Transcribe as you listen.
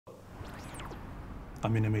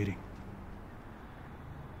I'm in a meeting.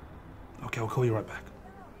 Okay, I'll call you right back.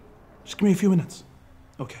 Just give me a few minutes.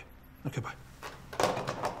 Okay, bye.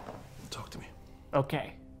 Talk to me.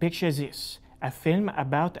 Okay, picture this. A film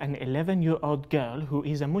about an 11-year-old girl who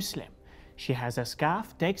is a Muslim. She has a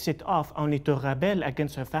scarf, takes it off only to rebel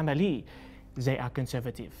against her family. They are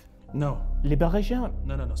conservative. No. Liberation.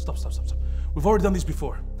 No. Stop. We've already done this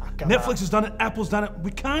before. Netflix has done it, Apple's done it.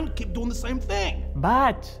 We can't keep doing the same thing.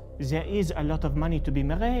 But there is a lot of money to be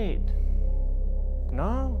made.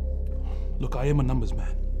 No? Look, I am a numbers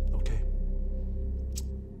man, okay?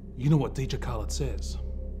 You know what DJ Khaled says.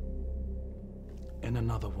 And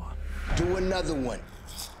another one. Do another one.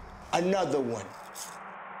 Another one.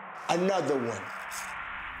 Another one.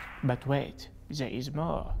 But wait, there is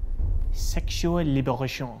more. Sexual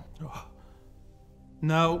liberation. Oh.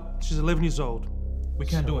 No, she's 11 years old. We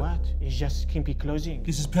can't do it. What? It's just skimpy clothing.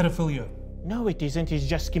 This is pedophilia. No, it isn't. It's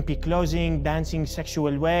just skimpy clothing, dancing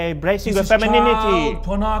sexual way, bracing This her is femininity. child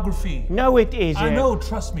pornography. No, it isn't. I know,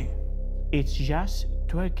 trust me. It's just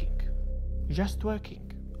twerking. Just twerking.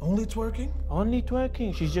 Only twerking? Only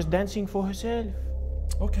twerking. She's just dancing for herself.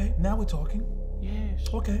 Okay, now we're talking. Yes.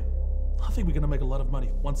 Okay. I think we're gonna make a lot of money.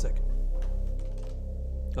 1 sec.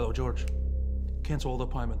 Hello, George. Cancel all the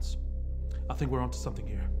appointments. I think we're onto something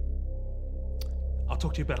here. I'll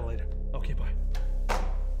talk to you about it later. Okay, bye.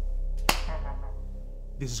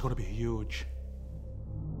 This is gonna be huge.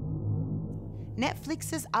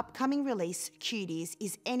 Netflix's upcoming release, Cuties,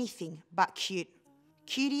 is anything but cute.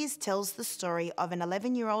 Cuties tells the story of an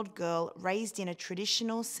 11-year-old girl raised in a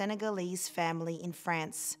traditional Senegalese family in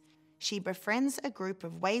France. She befriends a group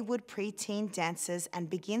of wayward preteen dancers and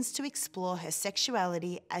begins to explore her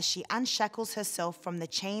sexuality as she unshackles herself from the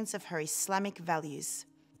chains of her Islamic values.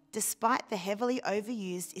 Despite the heavily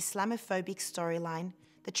overused Islamophobic storyline,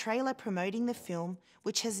 the trailer promoting the film,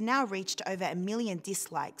 which has now reached over 1 million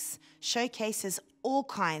dislikes, showcases all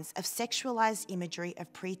kinds of sexualized imagery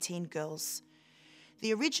of preteen girls.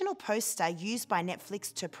 The original poster used by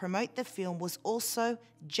Netflix to promote the film was also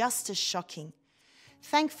just as shocking.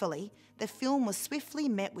 Thankfully, the film was swiftly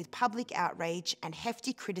met with public outrage and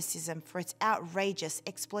hefty criticism for its outrageous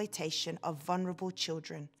exploitation of vulnerable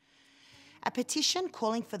children. A petition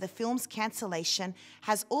calling for the film's cancellation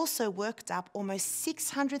has also worked up almost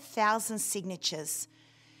 600,000 signatures.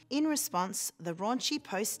 In response, the raunchy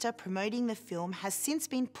poster promoting the film has since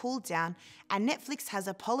been pulled down, and Netflix has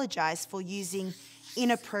apologised for using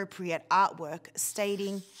inappropriate artwork,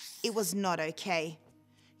 stating it was not okay.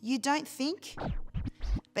 You don't think?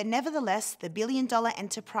 But nevertheless, the billion-dollar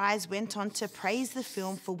enterprise went on to praise the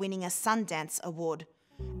film for winning a Sundance Award,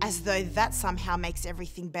 as though that somehow makes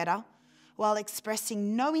everything better, while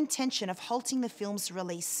expressing no intention of halting the film's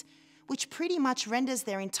release, which pretty much renders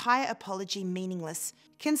their entire apology meaningless,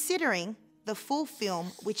 considering the full film,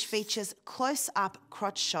 which features close-up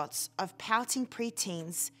crotch shots of pouting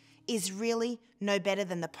preteens, is really no better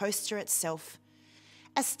than the poster itself.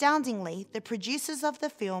 Astoundingly, the producers of the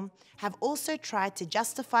film have also tried to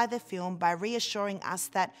justify the film by reassuring us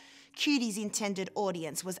that Cuties' intended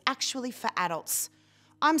audience was actually for adults.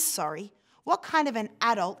 I'm sorry, what kind of an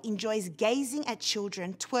adult enjoys gazing at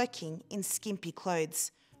children twerking in skimpy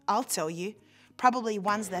clothes? I'll tell you, probably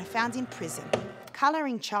ones that are found in prison.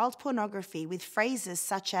 Colouring child pornography with phrases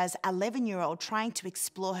such as 11-year-old trying to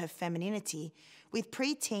explore her femininity, with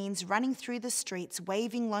preteens running through the streets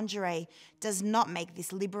waving lingerie, does not make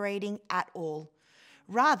this liberating at all.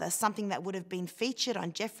 Rather, something that would have been featured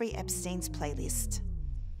on Jeffrey Epstein's playlist.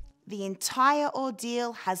 The entire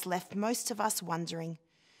ordeal has left most of us wondering,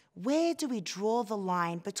 where do we draw the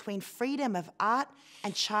line between freedom of art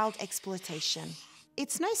and child exploitation?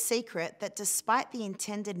 It's no secret that despite the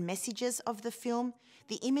intended messages of the film,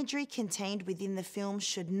 the imagery contained within the film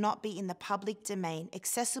should not be in the public domain,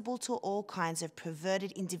 accessible to all kinds of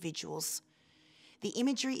perverted individuals. The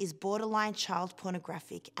imagery is borderline child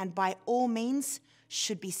pornographic and by all means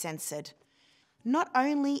should be censored. Not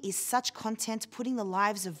only is such content putting the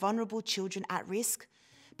lives of vulnerable children at risk,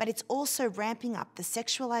 but it's also ramping up the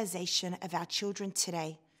sexualization of our children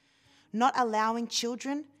today, not allowing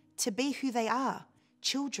children to be who they are,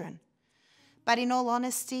 children. But in all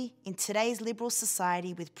honesty, in today's liberal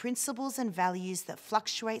society with principles and values that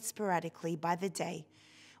fluctuate sporadically by the day,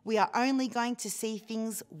 we are only going to see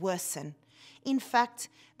things worsen. In fact,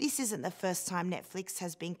 this isn't the first time Netflix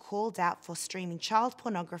has been called out for streaming child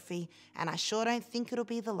pornography, and I sure don't think it'll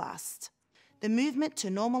be the last. The movement to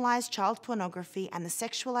normalise child pornography and the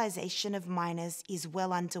sexualisation of minors is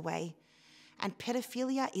well underway, and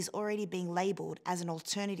pedophilia is already being labelled as an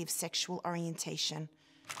alternative sexual orientation.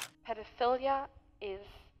 Pedophilia is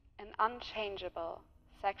an unchangeable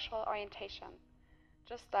sexual orientation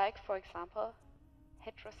just like, for example,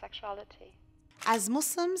 heterosexuality. As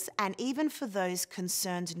Muslims, and even for those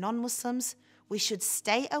concerned non-Muslims, we should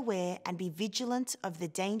stay aware and be vigilant of the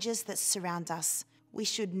dangers that surround us. We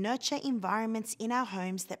should nurture environments in our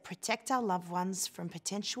homes that protect our loved ones from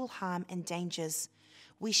potential harm and dangers.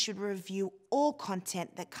 We should review all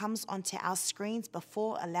content that comes onto our screens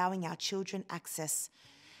before allowing our children access.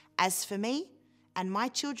 As for me and my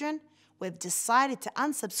children, we've decided to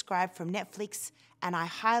unsubscribe from Netflix, and I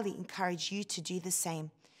highly encourage you to do the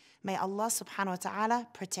same. May Allah subhanahu wa ta'ala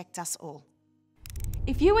protect us all.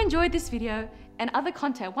 If you enjoyed this video and other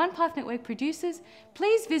content OnePath Network produces,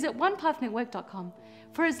 please visit onepaathnetwork.com.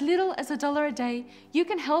 For as little as $1 a day, you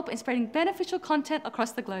can help in spreading beneficial content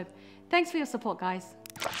across the globe. Thanks for your support, guys.